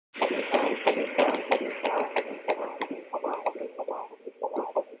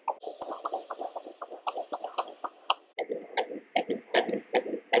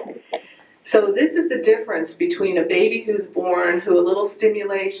So this is the difference between a baby who's born, who a little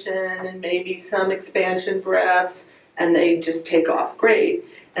stimulation and maybe some expansion breaths, and they just take off great,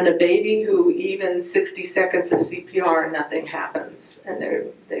 and a baby who even 60 seconds of CPR, nothing happens, and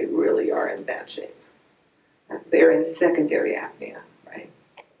they really are in bad shape. They're in secondary apnea, right?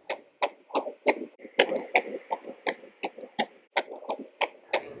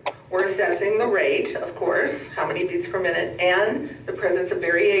 We're assessing the rate, of course, how many beats per minute, and the presence of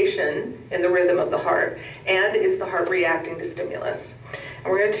variation in the rhythm of the heart, and is the heart reacting to stimulus. And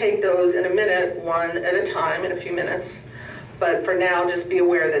we're going to take those in a minute, one at a time, in a few minutes. But for now, just be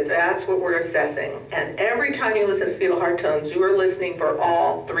aware that that's what we're assessing. And every time you listen to fetal heart tones, you are listening for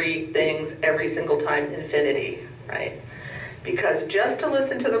all three things every single time, infinity, right? Because just to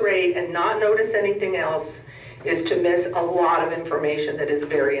listen to the rate and not notice anything else is to miss a lot of information that is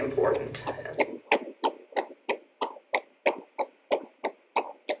very important.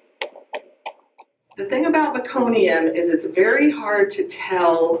 The thing about meconium is it's very hard to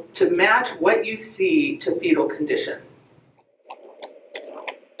tell, to match what you see to fetal condition.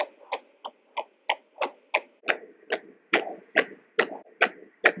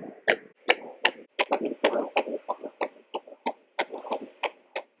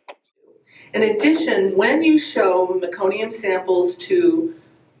 In addition, when you show meconium samples to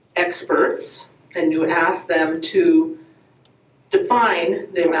experts and you ask them to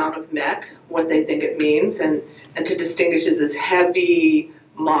define the amount of mech, what they think it means, and to distinguish is this heavy,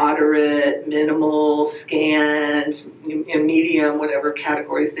 moderate, minimal, scanned, medium, whatever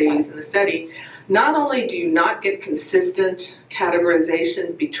categories they use in the study, not only do you not get consistent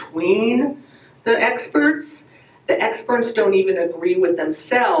categorization between the experts don't even agree with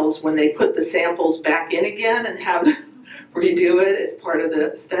themselves when they put the samples back in again and have them redo it as part of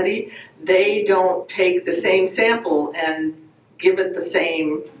the study. They don't take the same sample and give it the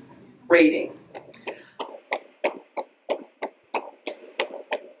same rating.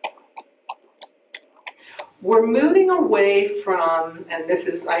 We're moving away from, and this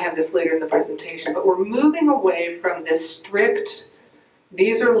is, I have this later in the presentation, but we're moving away from this strict,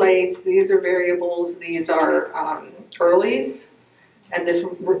 these are lates, these are variables, these are earlies, and this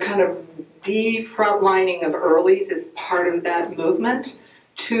kind of de-frontlining of earlies is part of that movement,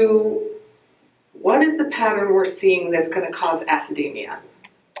 to what is the pattern we're seeing that's going to cause acidemia?